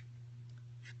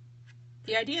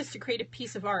the idea is to create a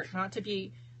piece of art, not to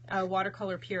be a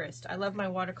watercolor purist. I love my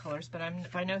watercolors, but I'm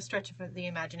by no stretch of the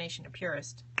imagination a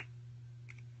purist.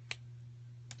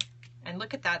 And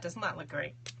look at that, doesn't that look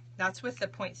great? That's with the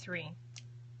 0.3.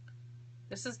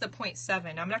 This is the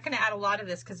 0.7. I'm not going to add a lot of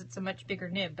this because it's a much bigger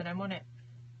nib, but I want to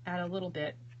add a little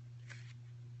bit.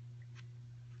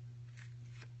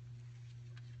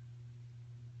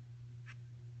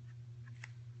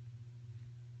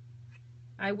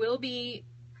 I will be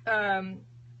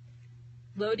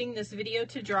loading this video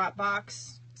to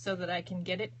Dropbox so that I can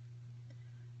get it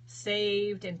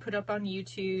saved and put up on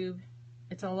YouTube.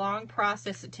 It's a long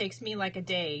process. It takes me like a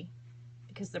day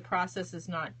because the process is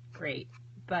not great,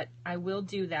 but I will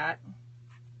do that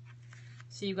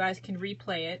so you guys can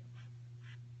replay it.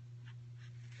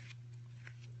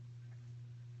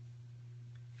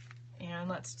 And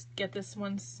let's get this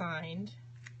one signed.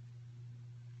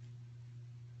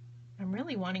 I'm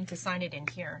really wanting to sign it in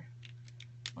here.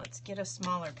 Let's get a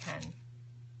smaller pen.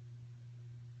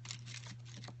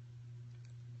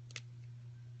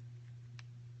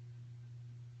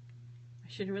 I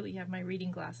should really have my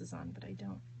reading glasses on, but I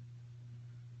don't.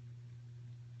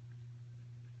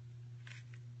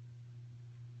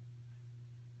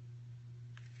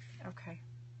 Okay.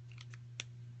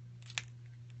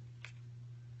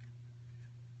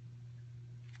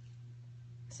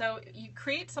 So you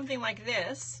create something like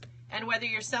this, and whether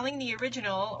you're selling the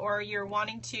original or you're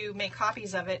wanting to make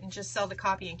copies of it and just sell the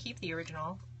copy and keep the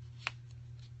original,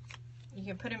 you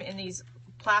can put them in these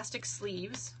plastic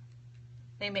sleeves.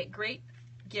 They make great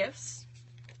gifts.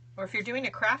 Or if you're doing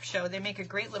a craft show, they make a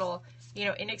great little, you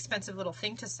know, inexpensive little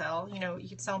thing to sell. You know, you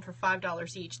could sell them for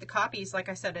 $5 each. The copies, like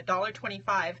I said,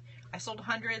 $1.25. I sold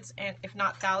hundreds and if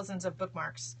not thousands of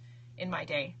bookmarks in my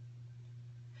day.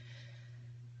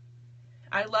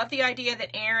 I love the idea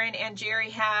that Aaron and Jerry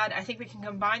had. I think we can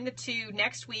combine the two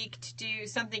next week to do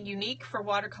something unique for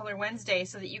Watercolor Wednesday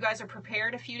so that you guys are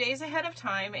prepared a few days ahead of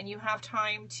time and you have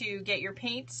time to get your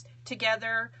paints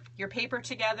together, your paper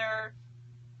together,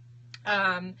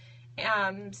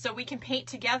 so we can paint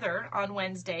together on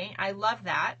Wednesday. I love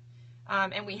that.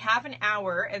 And we have an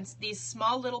hour, and these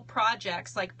small little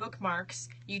projects like bookmarks,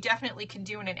 you definitely can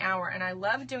do in an hour. And I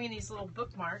love doing these little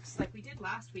bookmarks like we did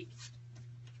last week.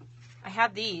 I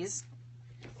had these.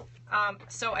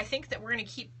 So I think that we're going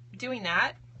to keep doing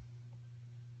that.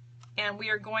 And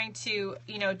we are going to,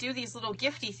 you know, do these little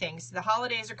gifty things. The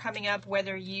holidays are coming up,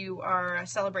 whether you are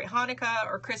celebrate Hanukkah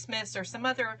or Christmas or some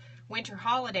other winter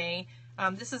holiday.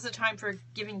 This is a time for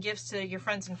giving gifts to your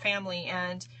friends and family.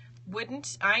 And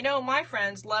I know my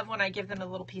friends love when I give them a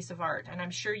little piece of art. And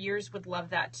I'm sure yours would love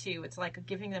that too. It's like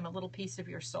giving them a little piece of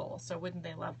your soul. So wouldn't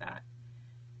they love that?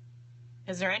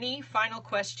 Is there any final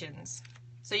questions?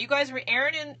 So you guys,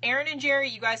 Aaron and Jerry,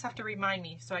 you guys have to remind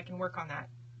me so I can work on that.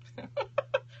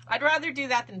 I'd rather do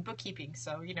that than bookkeeping,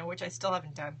 so, you know, which I still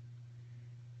haven't done.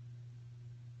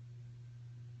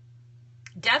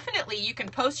 Definitely, you can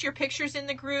post your pictures in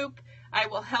the group. I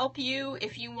will help you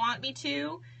if you want me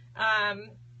to.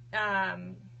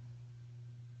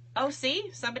 Oh,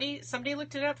 see? Somebody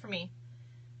looked it up for me.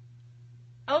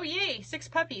 Oh, yay, 6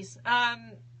 puppies.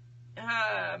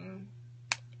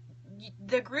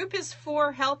 The group is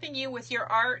for helping you with your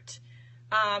art,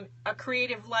 a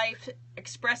creative life,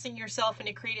 expressing yourself in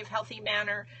a creative, healthy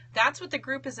manner. That's what the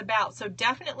group is about. So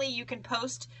definitely you can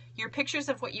post your pictures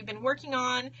of what you've been working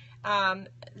on.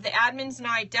 The admins and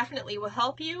I definitely will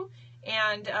help you.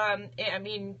 And I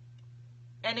mean,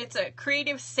 and it's a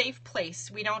creative, safe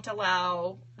place. We don't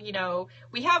allow, you know,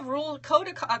 we have a code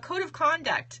of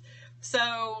conduct.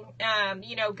 So,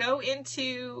 you know, go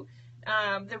into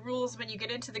the rules when you get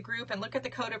into the group and look at the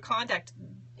code of conduct,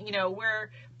 you know,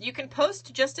 where you can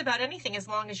post just about anything as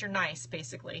long as you're nice,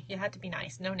 basically. You have to be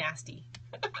nice. No nasty.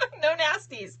 No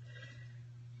nasties.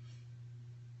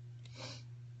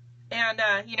 And,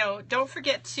 you know, don't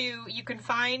forget you can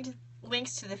find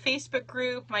links to the Facebook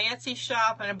group, my Etsy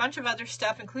shop, and a bunch of other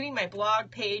stuff, including my blog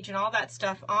page and all that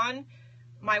stuff on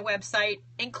my website,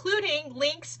 including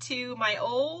links to my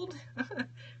old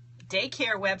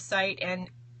daycare website and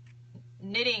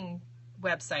knitting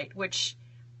website, which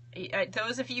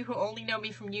those of you who only know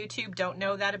me from YouTube don't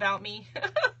know that about me.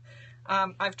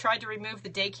 I've tried to remove the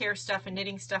daycare stuff and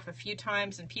knitting stuff a few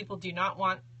times, and people do not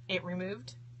want it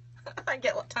removed. I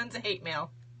get tons of hate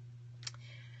mail.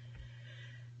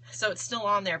 So it's still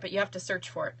on there, but you have to search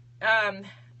for it.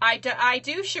 I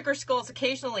do sugar skulls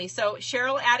occasionally, so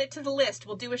Cheryl, add it to the list.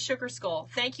 We'll do a sugar skull.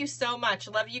 Thank you so much.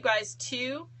 Love you guys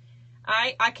too.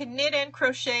 I can knit and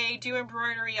crochet, do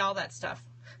embroidery, all that stuff.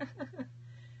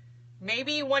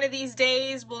 Maybe one of these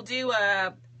days we'll do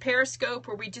a Periscope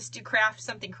where we just do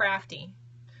something crafty.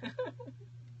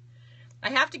 I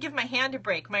have to give my hand a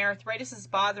break. My arthritis is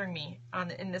bothering me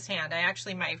in this hand.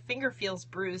 My finger feels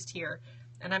bruised here,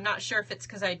 and I'm not sure if it's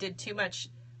because I did too much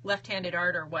left-handed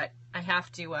art or what.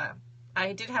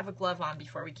 I did have a glove on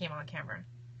before we came on camera.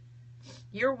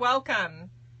 You're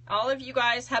welcome. All of you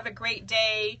guys have a great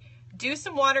day. Do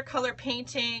some watercolor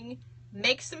painting,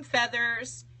 make some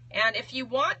feathers, and if you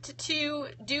want to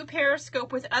do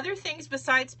Periscope with other things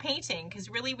besides painting, because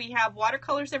really we have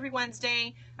watercolors every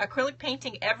Wednesday, acrylic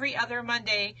painting every other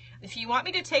Monday. If you want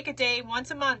me to take a day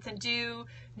once a month and do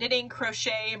knitting,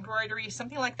 crochet, embroidery,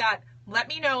 something like that, let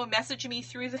me know and message me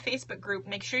through the Facebook group.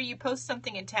 Make sure you post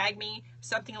something and tag me,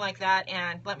 something like that,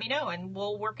 and let me know, and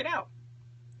we'll work it out.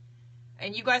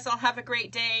 And you guys all have a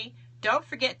great day. Don't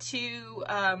forget to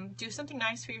do something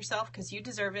nice for yourself because you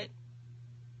deserve it.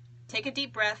 Take a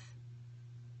deep breath.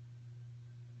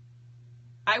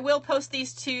 I will post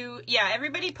these to, yeah,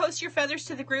 everybody post your feathers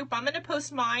to the group. I'm going to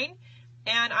post mine.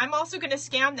 And I'm also going to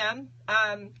scan them.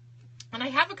 And I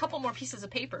have a couple more pieces of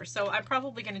paper, so I'm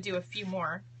probably going to do a few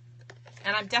more.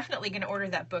 And I'm definitely going to order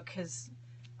that book because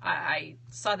I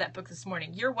saw that book this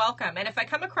morning. You're welcome. And if I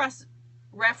come across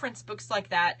reference books like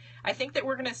that, I think that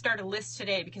we're going to start a list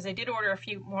today because I did order a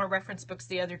few more reference books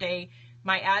the other day.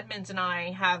 My admins and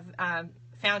I have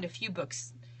found a few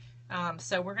books.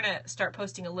 So we're going to start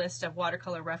posting a list of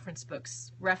watercolor reference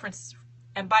books.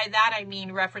 And by that I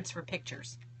mean reference for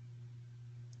pictures.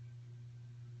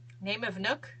 Name of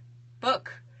Nook?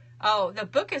 Book. Oh, the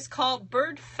book is called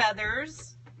Bird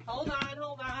Feathers. Hold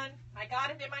on. I got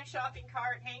it in my shopping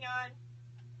cart. Hang on.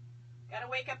 Gotta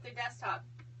wake up the desktop.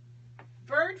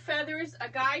 Bird Feathers, A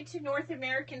Guide to North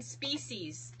American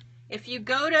Species. If you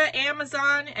go to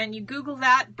Amazon and you Google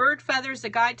that, Bird Feathers, A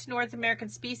Guide to North American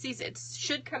Species, it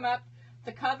should come up.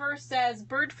 The cover says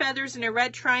bird feathers in a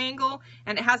red triangle,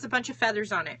 and it has a bunch of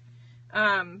feathers on it.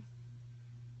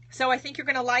 So I think you're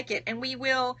going to like it. And we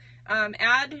will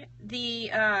add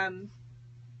the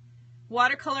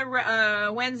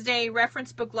Watercolor Wednesday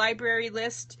reference book library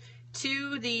list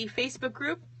to the Facebook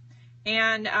group.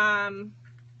 And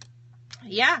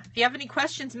yeah, if you have any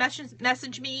questions,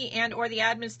 message me and or the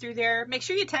admins through there. Make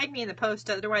sure you tag me in the post,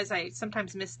 otherwise I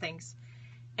sometimes miss things.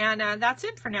 And that's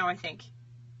it for now, I think.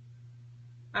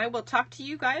 I will talk to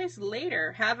you guys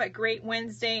later. Have a great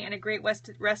Wednesday and a great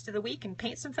rest of the week, and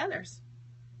paint some feathers.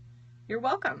 You're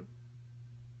welcome.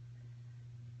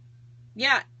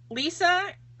 Yeah,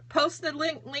 Lisa, post the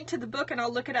link to the book and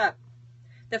I'll look it up.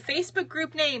 The Facebook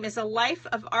group name is A Life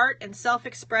of Art and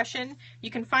Self-Expression. You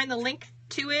can find the link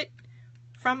to it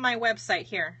from my website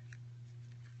here.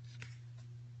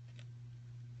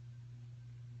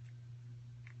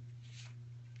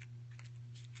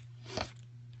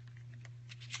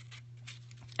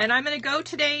 And I'm going to go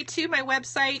today to my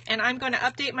website and I'm going to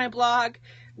update my blog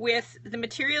with the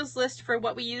materials list for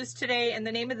what we used today and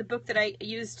the name of the book that I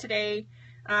used today.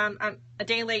 I'm a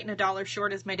day late and a dollar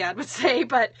short, as my dad would say,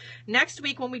 but next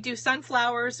week when we do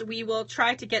sunflowers, we will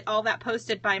try to get all that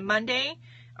posted by Monday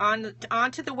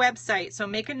onto the website. So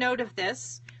make a note of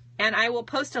this, and I will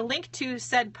post a link to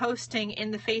said posting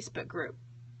in the Facebook group.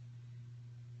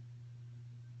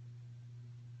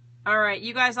 All right,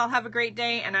 you guys all have a great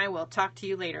day, and I will talk to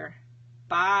you later.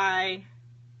 Bye.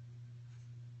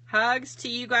 Hugs to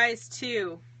you guys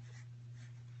too.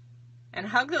 And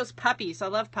hug those puppies. I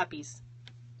love puppies.